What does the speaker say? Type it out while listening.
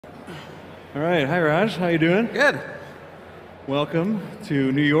All right, hi Raj, how you doing? Good. Welcome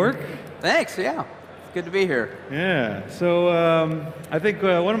to New York. Thanks, yeah. It's good to be here. Yeah, so I think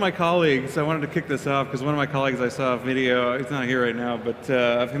one of my colleagues, I wanted to kick this off because one of my colleagues I saw a video, he's not here right now, but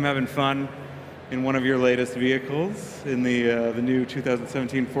of him having fun in one of your latest vehicles, in the new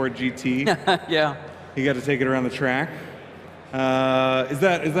 2017 Ford GT. Yeah. He got to take it around the track. Is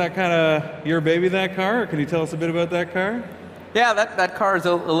that kind of your baby, that car? Or can you tell us a bit about that car? Yeah, that car is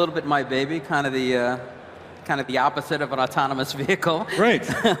a little bit my baby, kind of the opposite of an autonomous vehicle. Right,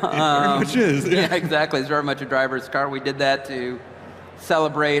 it very much is. Yeah, exactly. It's very much a driver's car. We did that to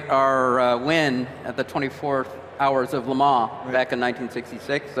celebrate our win at the 24 Hours of Le Mans back in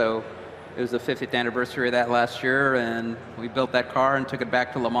 1966. So it was the 50th anniversary of that last year, and we built that car and took it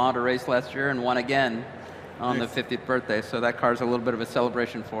back to Le Mans to race last year and won again on the 50th birthday. So that car's a little bit of a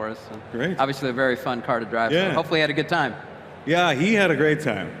celebration for us. Great. Obviously a very fun car to drive. Yeah. So hopefully you had a good time. Yeah, he had a great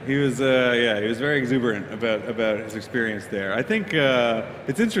time. He was, he was very exuberant about his experience there. I think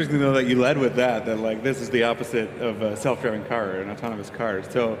it's interesting though that you led with that like this is the opposite of a self-driving car or an autonomous car.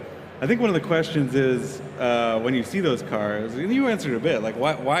 So I think one of the questions is when you see those cars, and you answered a bit, like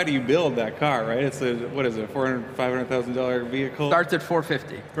why do you build that car, right? It's a, what is it, $400,000, $500,000 vehicle? Starts at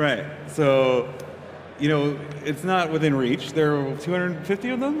 $450,000. Right. So, you know, it's not within reach. There are 250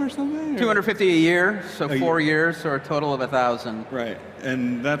 of them or something? 250 a year, so A 4 years, so a total of 1,000. Right,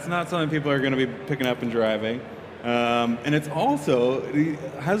 and that's not something people are going to be picking up and driving. And it's also, it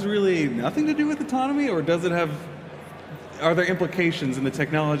has really nothing to do with autonomy, or does it have, are there implications in the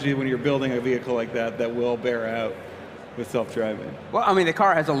technology when you're building a vehicle like that that will bear out with self-driving? Well, I mean, the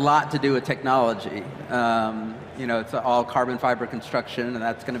car has a lot to do with technology. You know, it's all carbon fiber construction, and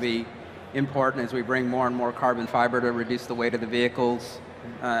that's going to be important as we bring more and more carbon fiber to reduce the weight of the vehicles.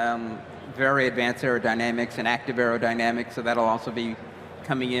 Very advanced aerodynamics and active aerodynamics, so that'll also be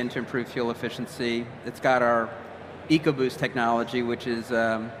coming in to improve fuel efficiency. It's got our EcoBoost technology, which is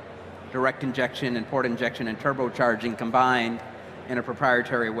direct injection and port injection and turbocharging combined in a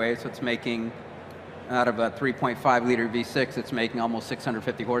proprietary way, so it's making, out of a 3.5 liter V6, it's making almost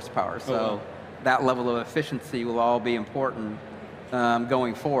 650 horsepower. So that level of efficiency will all be important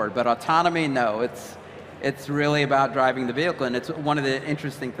going forward. But autonomy, no, it's really about driving the vehicle, and it's one of the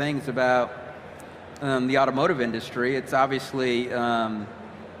interesting things about the automotive industry. It's obviously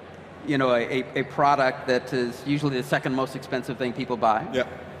you know, a product that is usually the second most expensive thing people buy.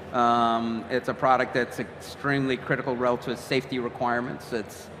 Yeah. It's a product that's extremely critical relative to safety requirements.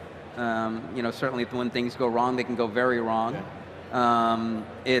 It's you know, certainly when things go wrong, they can go very wrong. Yeah.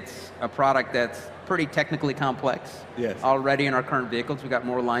 It's a product that's pretty technically complex. Yes. Already in our current vehicles, we've got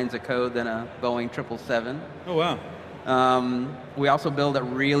more lines of code than a Boeing 777. Oh, wow. We also build at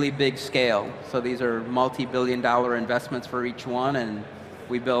really big scale. So these are multi-billion-dollar investments for each one, and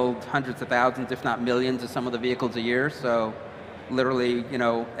we build hundreds of thousands, if not millions, of some of the vehicles a year. So literally, you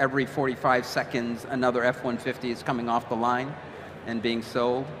know, every 45 seconds, another F-150 is coming off the line and being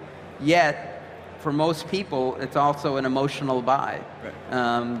sold. Yet, for most people, it's also an emotional buy.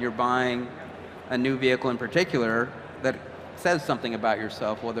 Right. You're buying a new vehicle in particular that says something about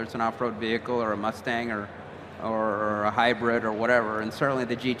yourself, whether it's an off-road vehicle or a Mustang or a hybrid or whatever. And certainly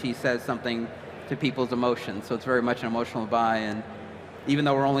the GT says something to people's emotions, so it's very much an emotional buy. And even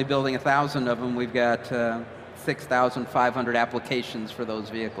though we're only building 1,000 of them, we've got 6,500 applications for those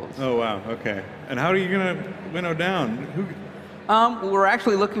vehicles. Oh, wow, okay. And how are you going to winnow down? Who? We're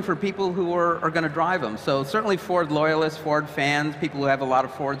actually looking for people who are going to drive them. So certainly Ford loyalists, Ford fans, people who have a lot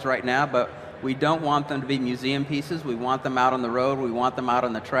of Fords right now, but we don't want them to be museum pieces. We want them out on the road. We want them out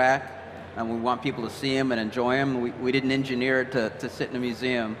on the track. And we want people to see them and enjoy them. We didn't engineer it to sit in a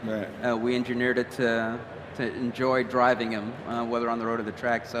museum. Right. We engineered it to enjoy driving them, whether on the road or the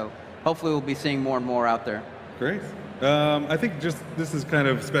track. So hopefully we'll be seeing more and more out there. Great. I think this is kind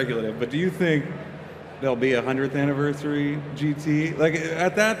of speculative, but do you think there'll be a 100th anniversary GT? Like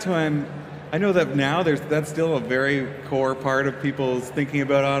at that time, I know that now that's still a very core part of people's thinking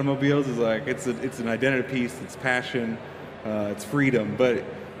about automobiles. Is like it's an identity piece, it's passion, it's freedom. But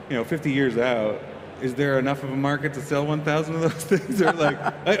you know, 50 years out, is there enough of a market to sell 1,000 of those things? Or like,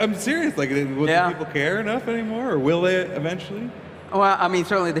 I'm serious. Like, will people care enough anymore, or will they eventually? Well, I mean,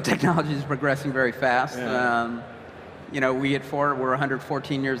 certainly the technology is progressing very fast. Yeah. You know, we at Ford, we're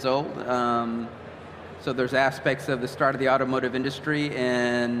 114 years old. So there's aspects of the start of the automotive industry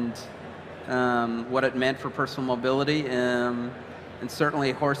and what it meant for personal mobility. And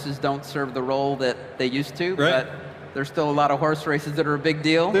certainly horses don't serve the role that they used to, right. But there's still a lot of horse races that are a big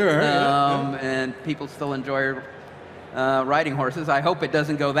deal. There are, and people still enjoy riding horses. I hope it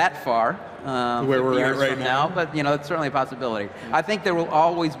doesn't go that far. where we're years at right from now. But it's certainly a possibility. I think there will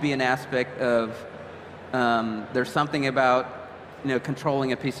always be an aspect of there's something about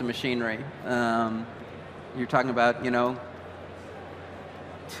controlling a piece of machinery. You're talking about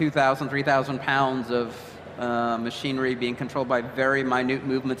 2,000, 3,000 pounds of machinery being controlled by very minute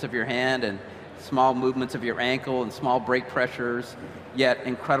movements of your hand and small movements of your ankle and small brake pressures, yet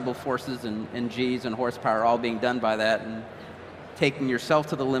incredible forces and G's and horsepower all being done by that, and taking yourself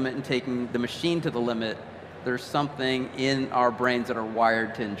to the limit and taking the machine to the limit. There's something in our brains that are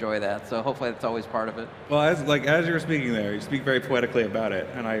wired to enjoy that. So hopefully that's always part of it. Well, as you were speaking there, you speak very poetically about it,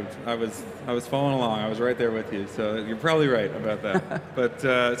 and I was following along. I was right there with you. So you're probably right about that. But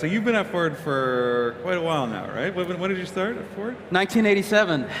so you've been at Ford for quite a while now, right? When did you start at Ford?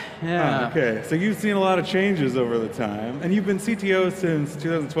 1987. Yeah. Okay. So you've seen a lot of changes over the time, and you've been CTO since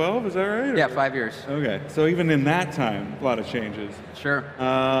 2012. Is that right? Yeah, 5 years. Okay. So even in that time, a lot of changes. Sure.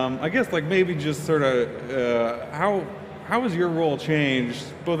 I guess maybe just sort of how has your role changed,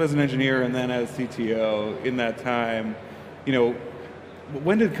 both as an engineer and then as CTO in that time?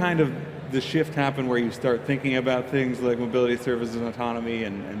 When did kind of the shift happen where you start thinking about things like mobility services and autonomy,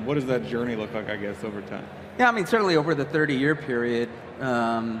 and what does that journey look like, I guess, over time? Yeah, I mean, certainly over the 30-year period,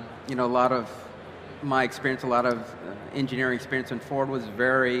 a lot of my experience, a lot of engineering experience in Ford was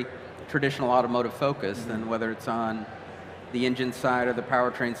very traditional automotive focused, and whether it's on the engine side or the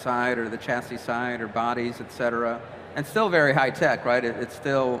powertrain side or the chassis side or bodies, et cetera, and still very high tech, right? It's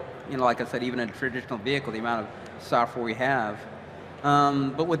still, like I said, even in a traditional vehicle, the amount of software we have.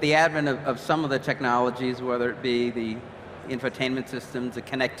 But with the advent of some of the technologies, whether it be the infotainment systems, the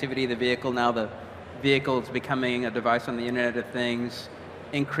connectivity of the vehicle, now the vehicle is becoming a device on the Internet of Things,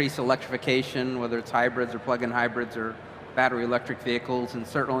 increased electrification, whether it's hybrids or plug-in hybrids or battery electric vehicles, and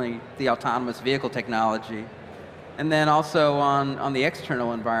certainly the autonomous vehicle technology. And then also on the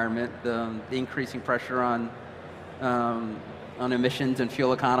external environment, the increasing pressure on emissions and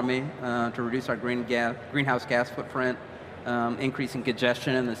fuel economy to reduce our greenhouse gas footprint, increasing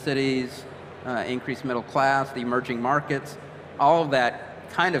congestion in the cities, increased middle class, the emerging markets, all of that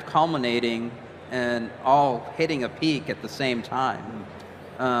kind of culminating and all hitting a peak at the same time.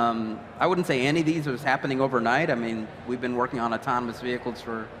 I wouldn't say any of these was happening overnight. I mean, we've been working on autonomous vehicles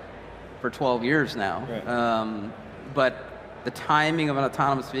for 12 years now. Right. But the timing of an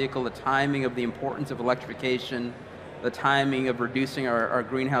autonomous vehicle, the timing of the importance of electrification, the timing of reducing our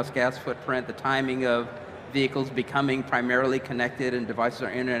greenhouse gas footprint, the timing of vehicles becoming primarily connected and devices are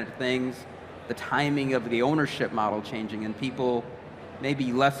Internet of Things, the timing of the ownership model changing and people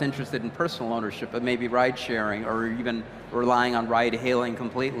maybe less interested in personal ownership, but maybe ride sharing or even relying on ride hailing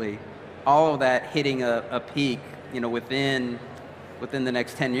completely. All of that hitting a peak, within the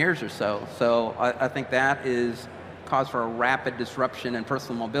next 10 years or so. So I think that is cause for a rapid disruption in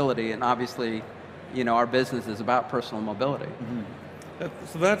personal mobility, and obviously, our business is about personal mobility. Mm-hmm.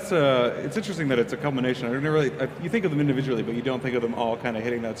 So that's, it's interesting that it's a combination. You think of them individually, but you don't think of them all kind of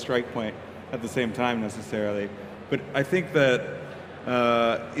hitting that strike point at the same time necessarily. But I think that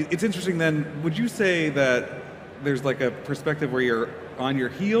it's interesting then, would you say that there's like a perspective where you're on your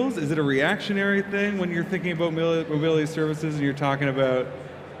heels? Is it a reactionary thing when you're thinking about mobility services and you're talking about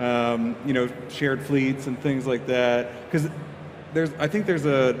shared fleets and things like that? Because I think there's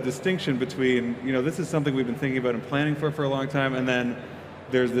a distinction between, this is something we've been thinking about and planning for a long time, and then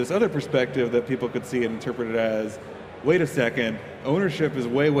there's this other perspective that people could see and interpret it as, wait a second, ownership is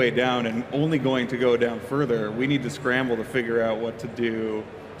way, way down and only going to go down further. We need to scramble to figure out what to do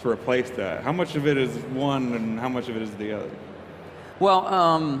to replace that. How much of it is one and how much of it is the other? Well,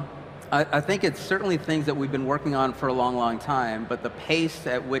 I think it's certainly things that we've been working on for a long, long time, but the pace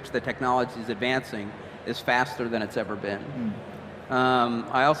at which the technology is advancing is faster than it's ever been.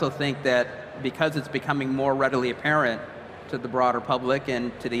 I also think that because it's becoming more readily apparent to the broader public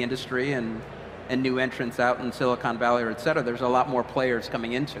and to the industry and new entrants out in Silicon Valley, or et cetera, there's a lot more players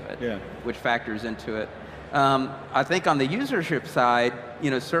coming into it, which factors into it. I think on the usership side,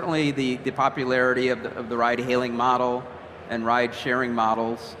 certainly the popularity of the ride-hailing model and ride-sharing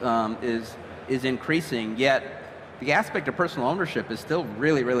models is increasing, yet the aspect of personal ownership is still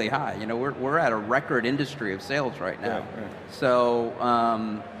really, really high. We're at a record industry of sales right now. Yeah, right. So,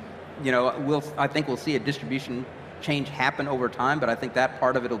 I think we'll see a distribution change happen over time, but I think that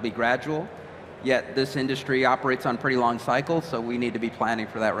part of it will be gradual. Yet this industry operates on pretty long cycles, so we need to be planning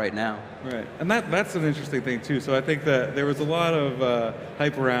for that right now. Right, and that's an interesting thing too. So I think that there was a lot of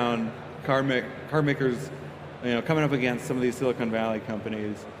hype around car makers, coming up against some of these Silicon Valley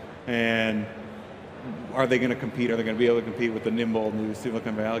companies, and are they going to compete? Are they going to be able to compete with the nimble new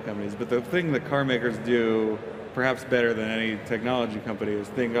Silicon Valley companies? But the thing that car makers do perhaps better than any technology company, is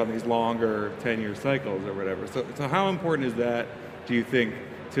think on these longer 10-year cycles or whatever. So how important is that, do you think,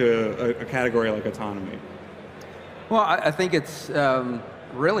 to a category like autonomy? Well, I think it's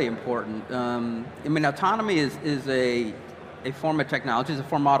really important. I mean, autonomy is a form of technology, it's a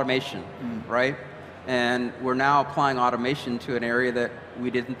form of automation, right? And we're now applying automation to an area that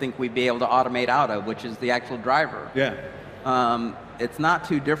we didn't think we'd be able to automate out of, which is the actual driver. Yeah. It's not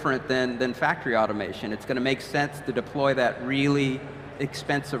too different than factory automation. It's going to make sense to deploy that really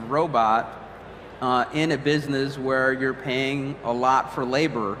expensive robot in a business where you're paying a lot for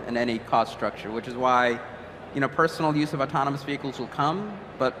labor in any cost structure, which is why, personal use of autonomous vehicles will come,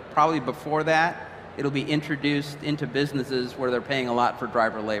 but probably before that, it'll be introduced into businesses where they're paying a lot for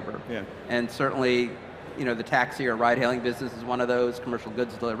driver labor. Yeah. And certainly, the taxi or ride-hailing business is one of those, commercial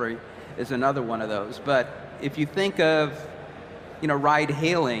goods delivery is another one of those. But if you think of,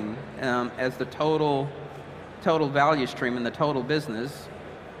 ride-hailing as the total value stream in the total business,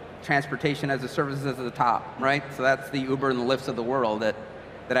 transportation as a service is at the top, right? So that's the Uber and the Lyfts of the world that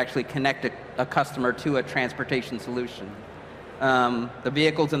actually connect a customer to a transportation solution. The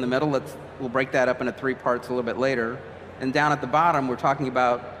vehicles in the middle, we'll break that up into 3 parts a little bit later. And down at the bottom, we're talking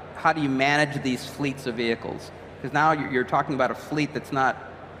about how do you manage these fleets of vehicles? Because now you're talking about a fleet that's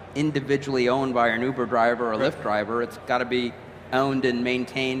not individually owned by an Uber driver or a Lyft driver. It's got to be owned and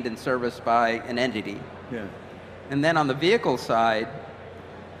maintained and serviced by an entity. Yeah. And then on the vehicle side,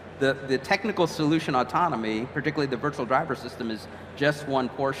 the technical solution autonomy, particularly the virtual driver system, is just one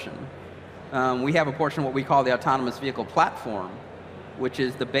portion. We have a portion what we call the autonomous vehicle platform, which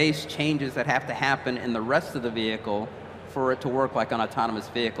is the base changes that have to happen in the rest of the vehicle for it to work like an autonomous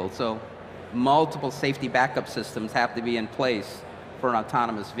vehicle. So multiple safety backup systems have to be in place for an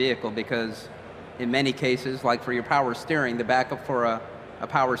autonomous vehicle, because in many cases, like for your power steering, the backup for a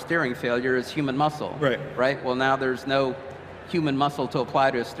power steering failure is human muscle. Right. Right? Well, now there's no human muscle to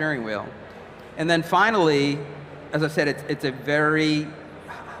apply to a steering wheel. And then finally, as I said, it's a very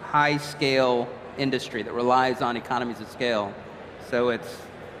high-scale industry that relies on economies of scale. So it's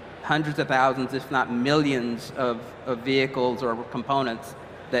hundreds of thousands, if not millions, of vehicles or components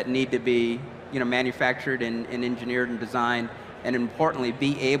that need to be manufactured and engineered and designed, and importantly,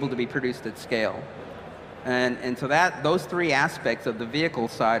 be able to be produced at scale. And so those 3 aspects of the vehicle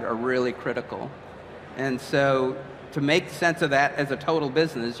side are really critical. And so to make sense of that as a total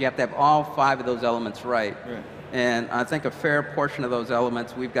business, you have to have all 5 of those elements right. And I think a fair portion of those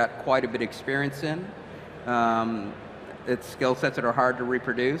elements we've got quite a bit of experience in. It's skill sets that are hard to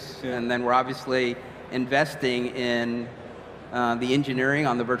reproduce. And then we're obviously investing in the engineering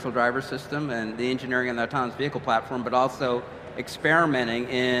on the virtual driver system and the engineering on the autonomous vehicle platform, but also experimenting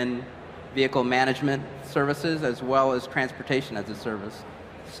in vehicle management services as well as transportation as a service.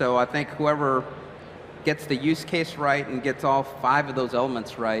 So I think whoever gets the use case right and gets all 5 of those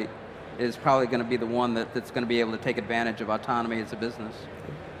elements right is probably going to be the one that's going to be able to take advantage of autonomy as a business.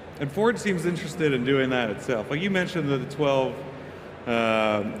 And Ford seems interested in doing that itself. Like you mentioned the 12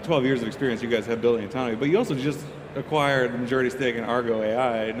 years of experience you guys have building autonomy, but you also just acquired the majority stake in Argo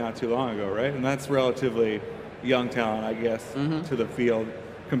AI not too long ago, right? And that's relatively young talent, I guess, to the field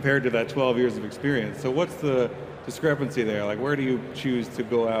compared to that 12 years of experience. So what's the discrepancy there? Like, where do you choose to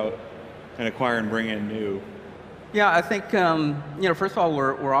go out and acquire and bring in new? Yeah, I think, first of all,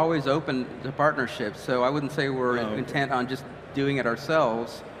 we're always open to partnerships, so I wouldn't say we're intent on just doing it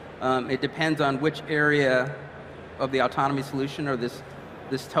ourselves. It depends on which area of the autonomy solution or this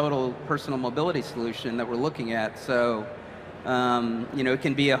total personal mobility solution that we're looking at. So, it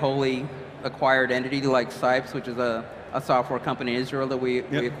can be a wholly acquired entity like Sipes, which is a software company in Israel that we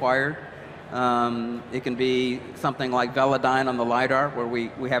acquired. It can be something like Velodyne on the LiDAR, where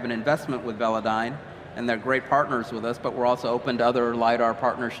we have an investment with Velodyne, and they're great partners with us, but we're also open to other LiDAR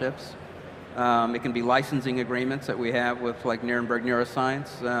partnerships. It can be licensing agreements that we have with like Nuremberg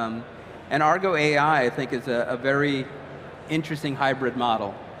Neuroscience. And Argo AI, I think, is a very interesting hybrid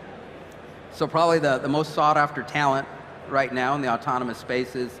model. So probably the most sought after talent right now in the autonomous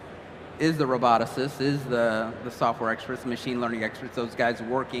space is the roboticists, is the software experts, the machine learning experts, those guys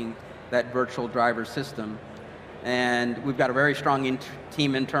working that virtual driver system. And we've got a very strong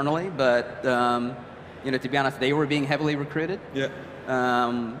team internally, but to be honest, they were being heavily recruited.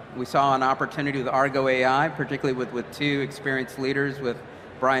 We saw an opportunity with Argo AI, particularly with 2 experienced leaders, with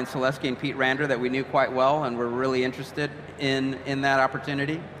Brian Selesky and Pete Rander, that we knew quite well and were really interested in that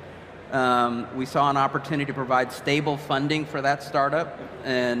opportunity. We saw an opportunity to provide stable funding for that startup,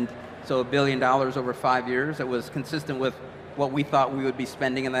 and so $1 billion over 5 years. It was consistent with what we thought we would be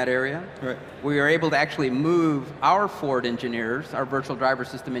spending in that area. Right. We were able to actually move our Ford engineers, our virtual driver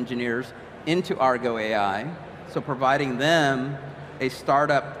system engineers, into Argo AI. So providing them a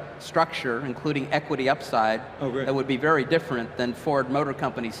startup structure, including equity upside, that would be very different than Ford Motor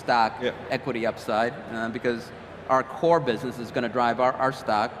Company stock equity upside, because our core business is going to drive our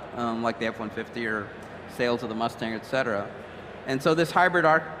stock, like the F-150 or sales of the Mustang, et cetera. And so this hybrid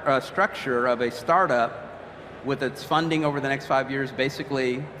structure of a startup with its funding over the next 5 years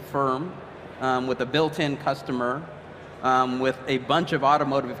basically firm, with a built-in customer, with a bunch of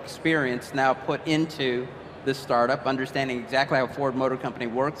automotive experience now put into this startup, understanding exactly how Ford Motor Company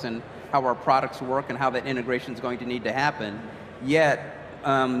works and how our products work and how that integration is going to need to happen. Yet,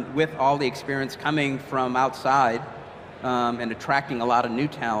 with all the experience coming from outside and attracting a lot of new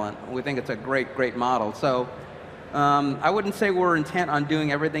talent, we think it's a great, great model. So I wouldn't say we're intent on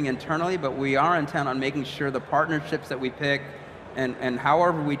doing everything internally, but we are intent on making sure the partnerships that we pick and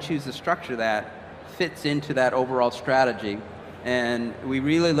however we choose to structure that fits into that overall strategy. And we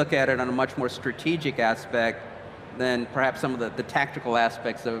really look at it on a much more strategic aspect than perhaps some of the tactical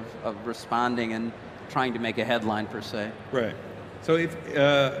aspects of responding and trying to make a headline per se. Right. So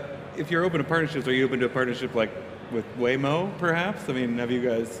if you're open to partnerships, are you open to a partnership like with Waymo, perhaps? I mean, have you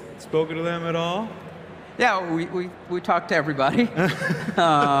guys spoken to them at all? Yeah, we talk to everybody.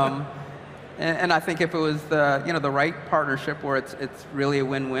 And I think if it was the right partnership where it's really a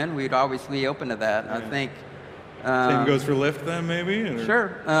win-win, we'd obviously be open to that. I think. Same goes for Lyft then, maybe? Or?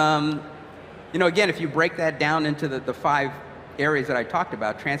 Sure. Again, if you break that down into the 5 areas that I talked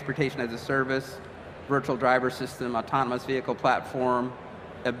about, transportation as a service, virtual driver system, autonomous vehicle platform,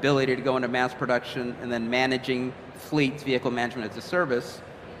 ability to go into mass production, and then managing fleets, vehicle management as a service,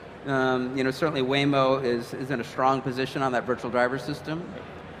 certainly Waymo is in a strong position on that virtual driver system.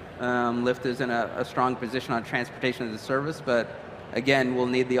 Lyft is in a strong position on transportation as a service, but again, we'll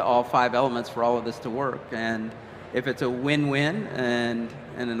need all 5 elements for all of this to work. And if it's a win-win and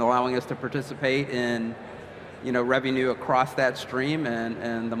allowing us to participate in revenue across that stream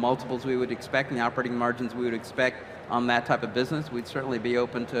and the multiples we would expect and the operating margins we would expect on that type of business, we'd certainly be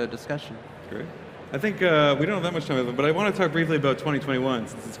open to discussion. Great. I think we don't have that much time, but I want to talk briefly about 2021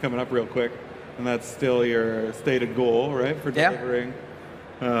 since it's coming up real quick, and that's still your stated goal, right, for delivering.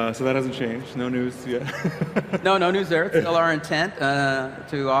 So that hasn't changed. No news yet. No news there. It's still our intent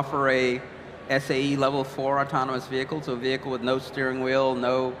to offer a SAE level 4 autonomous vehicle, so a vehicle with no steering wheel,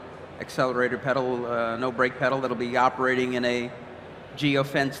 no accelerator pedal, no brake pedal, that'll be operating in a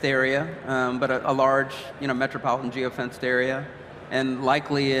geofenced area, but a large, metropolitan geofenced area, and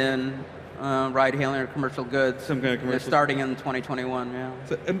likely in ride-hailing or commercial goods. Some kind of commercial. Starting in 2021, yeah.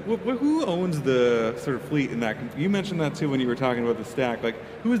 So, and who owns the sort of fleet in that? You mentioned that too when you were talking about the stack. Like,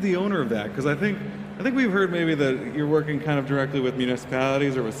 who is the owner of that? Because I think we've heard maybe that you're working kind of directly with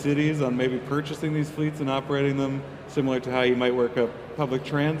municipalities or with cities on maybe purchasing these fleets and operating them, similar to how you might work up public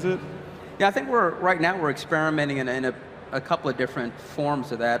transit. Yeah, I think right now we're experimenting in a couple of different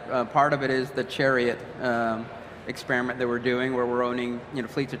forms of that. Part of it is the Chariot experiment that we're doing, where we're owning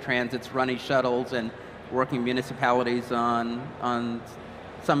fleets of transits, running shuttles, and working municipalities on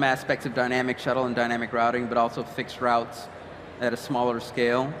some aspects of dynamic shuttle and dynamic routing, but also fixed routes at a smaller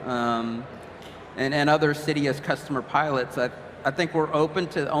scale. And other city as customer pilots. I think we're open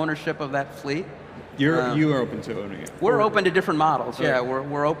to ownership of that fleet. You are open to owning it? We're open to different models, yeah.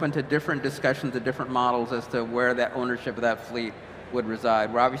 We're open to different discussions of different models as to where that ownership of that fleet would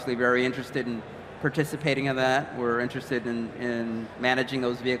reside. We're obviously very interested in participating in that. We're interested in managing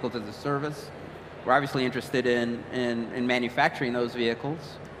those vehicles as a service. We're obviously interested in manufacturing those vehicles.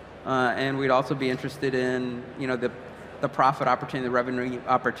 And we'd also be interested in the profit opportunity, the revenue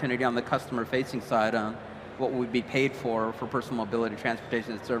opportunity on the customer-facing side on what would be paid for personal mobility,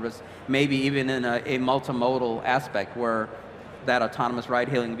 transportation as a service, maybe even in a multimodal aspect where that autonomous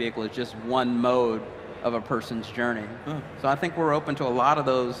ride-hailing vehicle is just one mode of a person's journey. So I think we're open to a lot of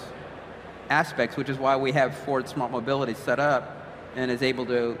those aspects, which is why we have Ford Smart Mobility set up and is able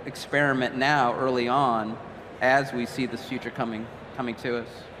to experiment now early on as we see this future coming to us.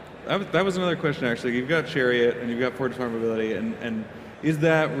 That was another question, actually. You've got Chariot and you've got Ford Smart Mobility, and is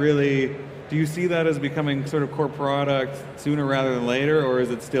that really, do you see that as becoming sort of core product sooner rather than later, or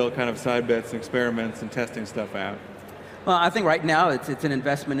is it still kind of side bets and experiments and testing stuff out? Well, I think right now it's an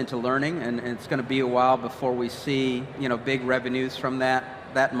investment into learning, and it's going to be a while before we see big revenues from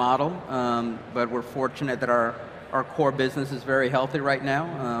that model. But we're fortunate that our core business is very healthy right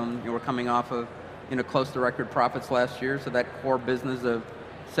now. We're coming off of close to record profits last year, so that core business of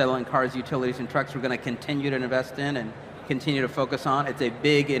selling cars, utilities, and trucks we're going to continue to invest in and continue to focus on. It's a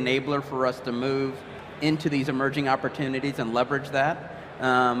big enabler for us to move into these emerging opportunities and leverage that.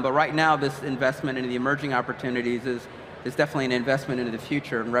 But right now, this investment into the emerging opportunities is definitely an investment into the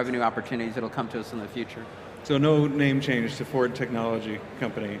future and revenue opportunities that'll come to us in the future. So no name change to Ford Technology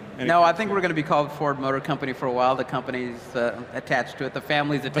Company? No, I think we're going to be called Ford Motor Company for a while. The company's attached to it. The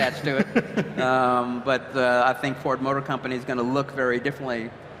family's attached to it. But I think Ford Motor Company is going to look very differently,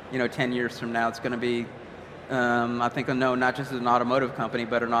 10 years from now. It's going to be, I think, known not just as an automotive company,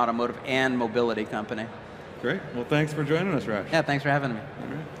 but an automotive and mobility company. Great. Well, thanks for joining us, Raj. Yeah, thanks for having me. All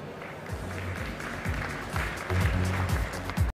right.